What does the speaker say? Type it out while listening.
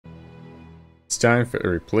It's time for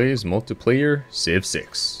Replay's multiplayer Civ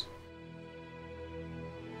 6.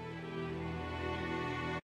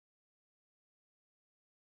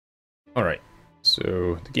 Alright,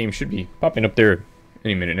 so the game should be popping up there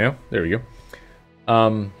any minute now. There we go.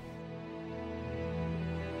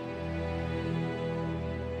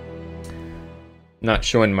 Not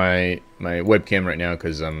showing my webcam right now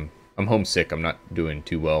because I'm homesick. I'm not doing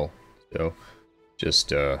too well. So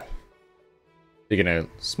just taking a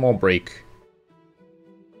small break.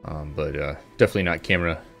 But definitely not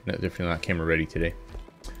camera ready today.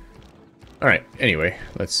 Alright, anyway,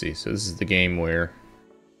 let's see. So this is the game where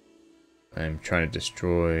I'm trying to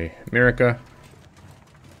destroy America.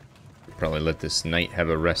 Probably let this knight have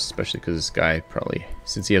a rest, especially because this guy probably,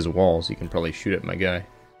 since he has walls, he can probably shoot at my guy.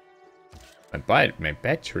 My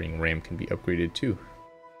battering ram can be upgraded too.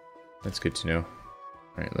 That's good to know.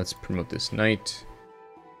 Alright, let's promote this knight.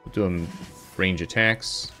 We'll do him range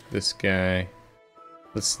attacks. This guy.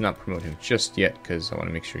 Let's not promote him just yet, because I want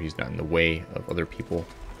to make sure he's not in the way of other people.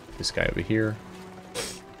 This guy over here.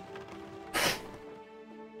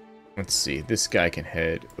 Let's see, this guy can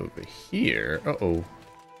head over here. Uh-oh.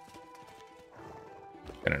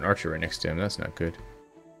 Got an archer right next to him, that's not good.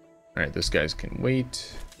 Alright, this guys can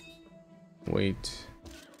wait. Wait.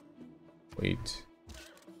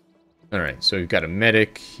 Alright, so we've got a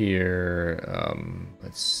medic here.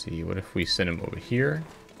 Let's see, what if we send him over here?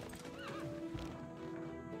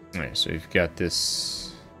 Alright, so we've got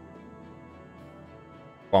this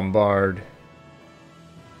bombard.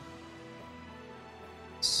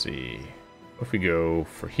 Let's see. What if we go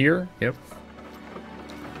for here? Yep.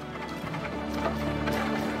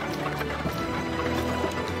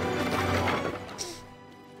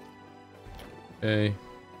 Okay.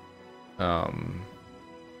 Got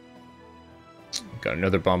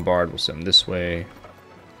another bombard. We'll send him this way.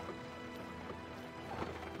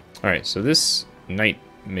 Alright, so this knight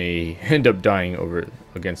may end up dying over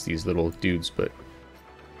against these little dudes, but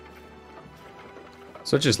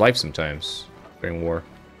such is life sometimes during war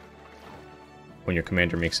when your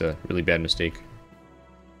commander makes a really bad mistake.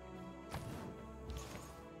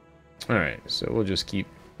 Alright, so we'll just keep...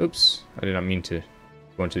 Oops, I did not mean to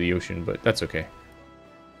go into the ocean, but that's okay.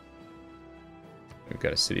 We've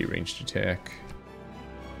got a city ranged attack.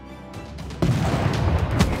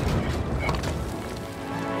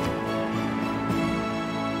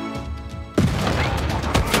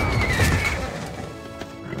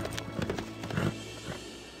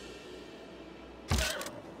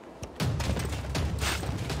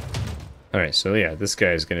 Alright, so yeah, this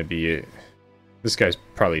guy is going to be... This guy's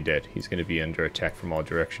probably dead. He's going to be under attack from all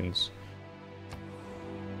directions.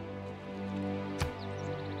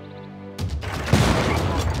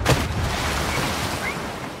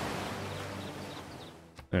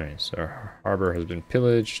 Alright, so our harbor has been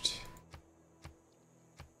pillaged.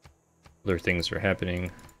 Other things are happening.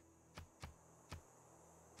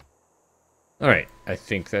 Alright, I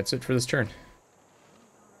think that's it for this turn.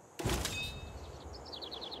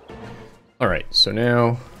 Alright, so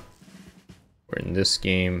now we're in this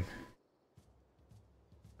game.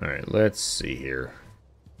 Alright, let's see here.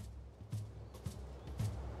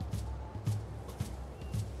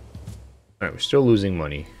 Alright, we're still losing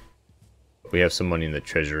money. But we have some money in the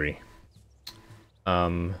treasury.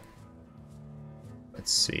 Let's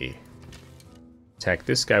see. Attack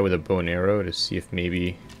this guy with a bow and arrow to see if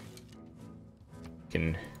maybe we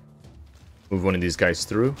can move one of these guys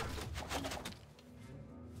through.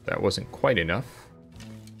 That wasn't quite enough.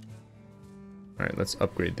 Alright, let's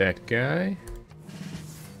upgrade that guy.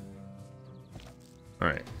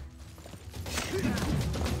 Alright.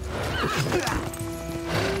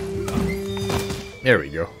 There we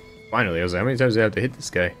go. Finally, I was like, how many times do I have to hit this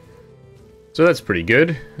guy? So that's pretty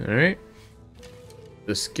good. Alright.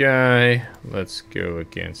 This guy, let's go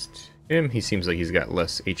against him. He seems like he's got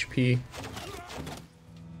less HP.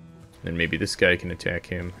 Then maybe this guy can attack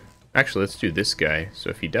him. Actually, let's do this guy. So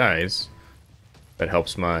if he dies, that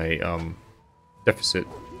helps my deficit.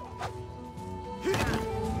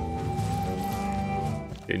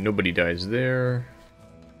 Okay, nobody dies there.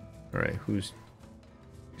 Alright, who's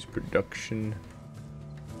production?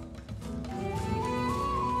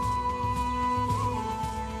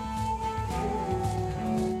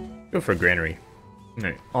 Go for a granary.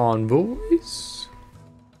 Alright, envoys.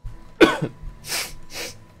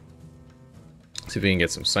 See if we can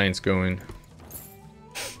get some science going.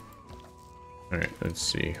 Alright, let's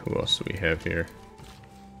see. Who else do we have here?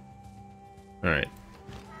 Alright.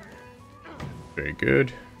 Very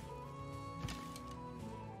good.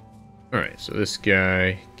 Alright, so this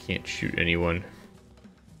guy can't shoot anyone.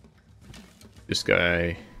 This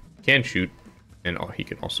guy can shoot, and he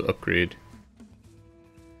can also upgrade.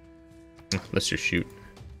 Let's just shoot.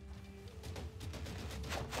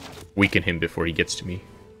 Weaken him before he gets to me.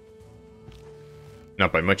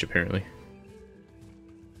 Not by much, apparently.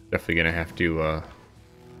 Definitely gonna have to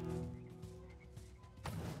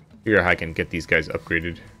figure out how I can get these guys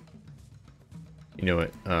upgraded. You know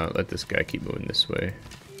what? Let this guy keep moving this way.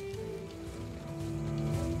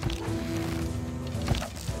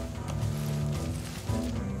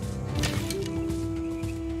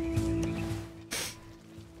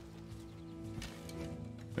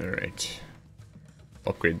 Alright.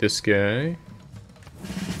 Upgrade this guy.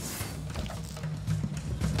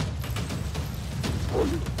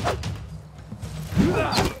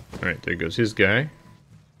 Alright, there goes his guy.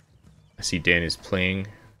 I see Dan is playing,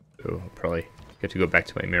 so I'll probably get to go back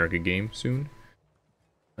to my America game soon.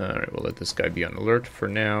 Alright, we'll let this guy be on alert for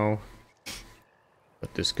now.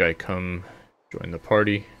 Let this guy come join the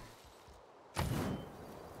party.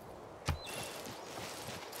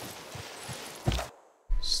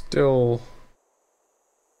 Still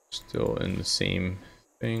in the same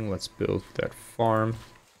thing. Let's build that farm.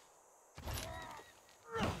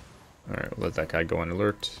 Alright, we'll let that guy go on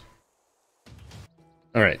alert.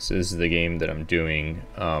 Alright, so this is the game that I'm doing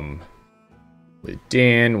with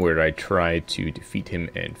Dan, where I tried to defeat him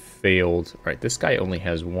and failed. Alright, this guy only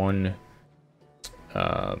has one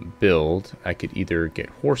build. I could either get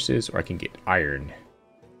horses or I can get iron.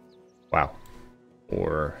 Wow.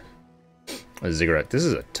 Or a ziggurat. This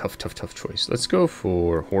is a tough choice. Let's go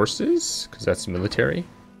for horses, because that's military.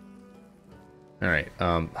 Alright,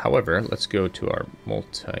 however, let's go to our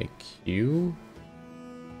multi-queue.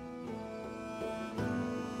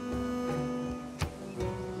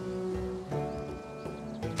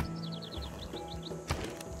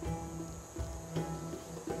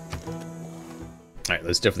 Alright,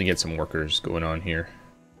 let's definitely get some workers going on here.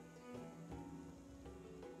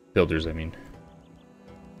 Builders, I mean.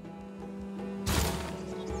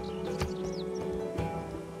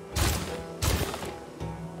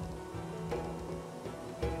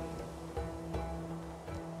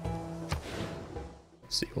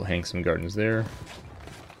 Let's see, we'll hang some gardens there.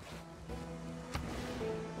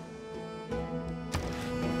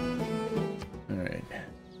 Alright.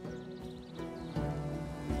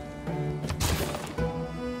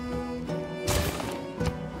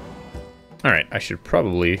 Alright, I should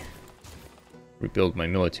probably rebuild my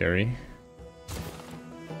military.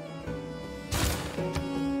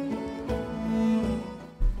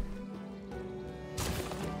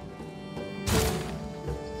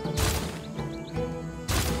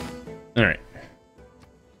 Alright.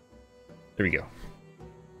 There we go.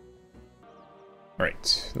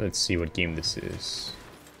 Alright, let's see what game this is.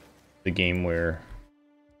 The game where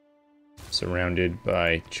surrounded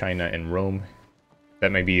by China and Rome.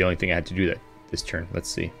 That might be the only thing I had to do this turn. Let's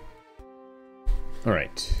see.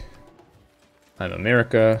 Alright. I'm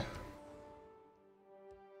America.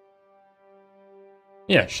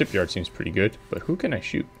 Yeah, shipyard seems pretty good, but who can I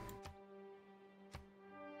shoot?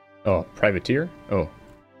 Oh, privateer? Oh,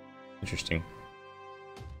 interesting.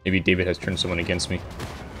 Maybe David has turned someone against me.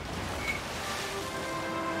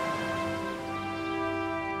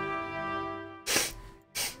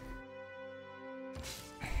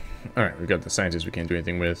 Alright, we've got the scientists we can't do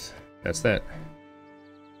anything with. That's that.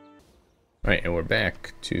 Alright, and we're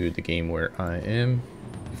back to the game where I am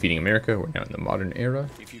defeating America. We're now in the modern era.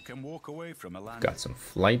 If you can walk away from a land. Got some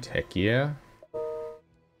flight, heck yeah.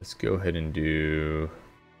 Let's go ahead and do...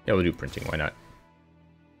 Yeah, we'll do printing, why not?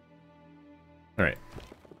 Alright.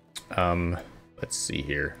 Let's see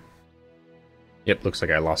here. Yep, looks like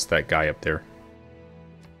I lost that guy up there.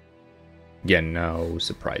 Again, no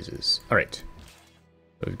surprises. Alright.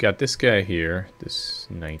 So we've got this guy here, this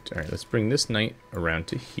knight. Alright, let's bring this knight around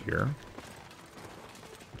to here.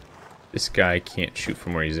 This guy can't shoot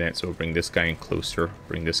from where he's at, so we'll bring this guy in closer.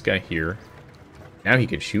 Bring this guy here. Now he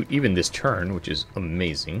can shoot even this turn, which is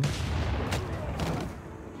amazing.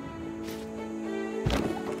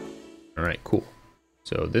 Alright, cool.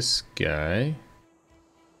 So this guy...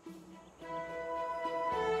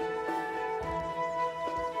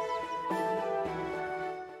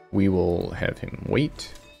 we will have him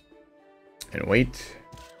wait. And wait.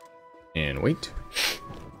 And wait.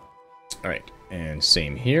 Alright, and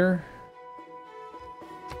same here.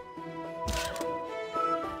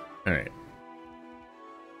 Alright.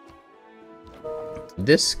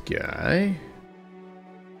 This guy...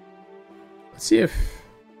 let's see if...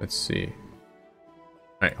 let's see.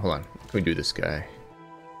 Alright, hold on. Can we do this guy?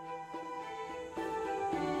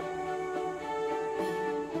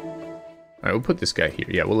 Alright, we'll put this guy here.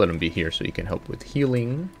 Yeah, we'll let him be here so he can help with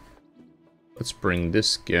healing. Let's bring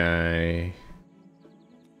this guy...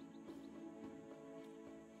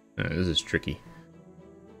 This is tricky.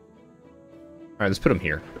 Alright, let's put him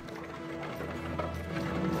here.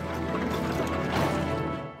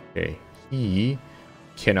 Okay, he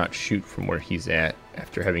cannot shoot from where he's at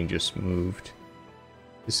after having just moved.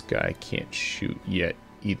 This guy can't shoot yet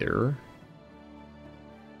either.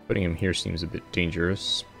 Putting him here seems a bit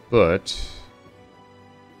dangerous, but...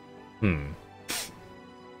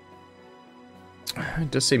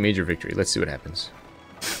 It does say major victory. Let's see what happens.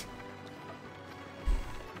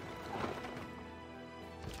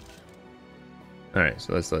 Alright,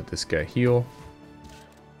 so let's let this guy heal.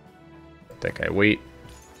 Let that guy wait.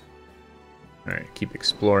 Alright, keep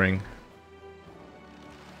exploring.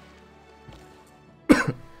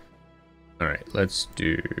 Alright, let's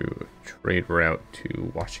do trade route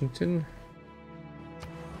to Washington.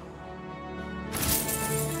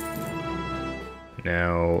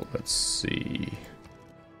 Now, let's see.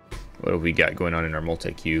 What have we got going on in our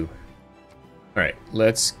multi-queue? Alright,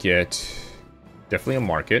 let's get definitely a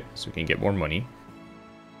market so we can get more money.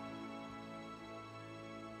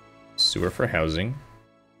 Sewer for housing.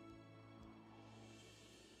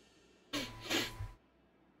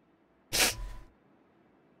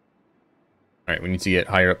 Alright, we need to get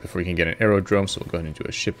higher up before we can get an aerodrome, so we'll go ahead and do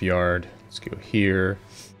a shipyard. Let's go here.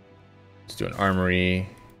 Let's do an armory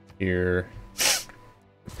here.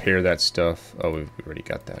 Repair that stuff. Oh, we've already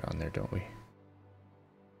got that on there, don't we?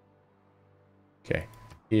 Okay,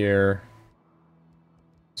 here.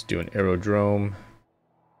 Let's do an aerodrome.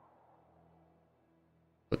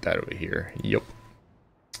 Put that over here. Yup.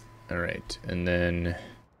 Alright, and then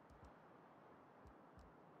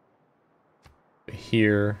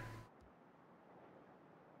here.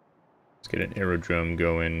 Let's get an aerodrome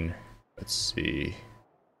going. Let's see.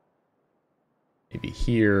 Maybe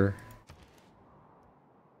here.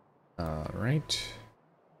 Alright.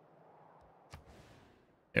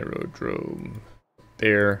 Aerodrome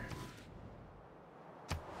there.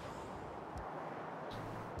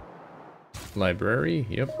 Library,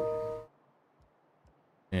 yep.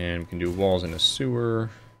 And we can do walls in a sewer.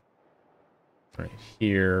 Right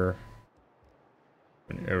here.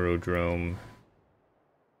 An aerodrome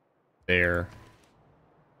there.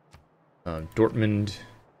 Dortmund.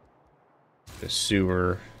 The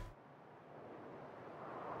sewer.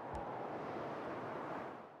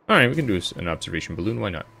 Alright, we can do an observation balloon, why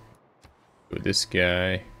not? Go with this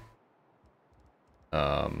guy.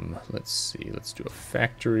 Let's see, let's do a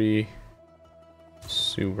factory.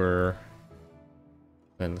 Sewer.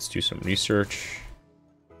 Then let's do some research.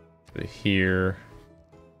 Go here.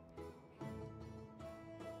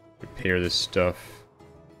 Repair this stuff.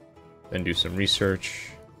 Then do some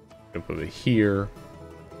research. Jump over here.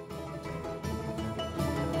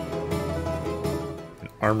 An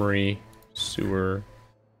armory. Sewer.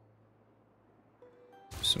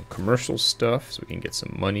 Some commercial stuff so we can get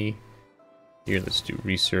some money. Here, let's do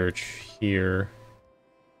research. Here.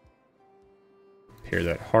 Repair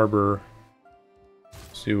that harbor.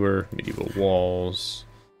 Sewer. Medieval walls.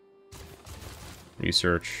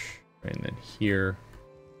 Research. And then here.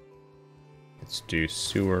 Let's do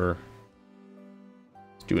sewer.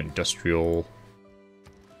 Let's do industrial.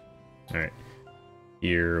 Alright.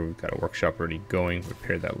 Here, we've got a workshop already going.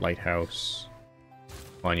 Repair that lighthouse.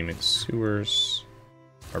 Monument sewers.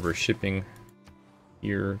 Harbor shipping.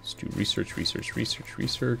 Here, let's do research, research, research,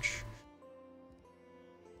 research.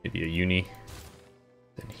 Maybe a uni.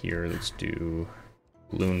 Then here, let's do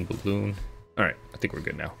balloon, balloon. Alright, I think we're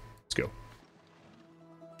good now. Let's go.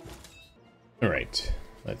 Alright,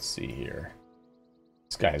 let's see here.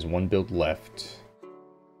 This guy has one build left.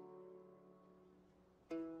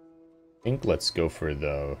 I think let's go for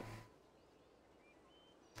the...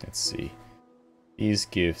 Let's see. These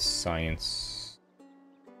give science...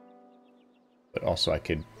 But also I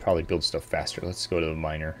could probably build stuff faster. Let's go to the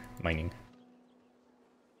mining.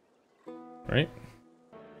 Alright.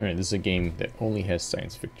 Alright, this is a game that only has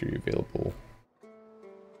science victory available.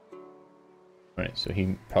 Alright, so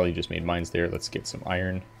he probably just made mines there. Let's get some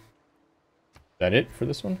iron. Is that it for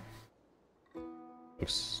this one?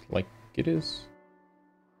 Looks like it is.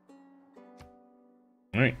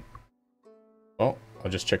 Alright. Well, I'll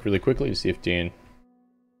just check really quickly to see if Dan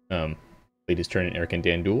played his turn in Eric and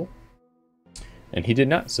Dan Duel. And he did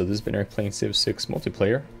not, so this has been Eric playing Civ 6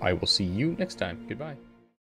 multiplayer. I will see you next time. Goodbye.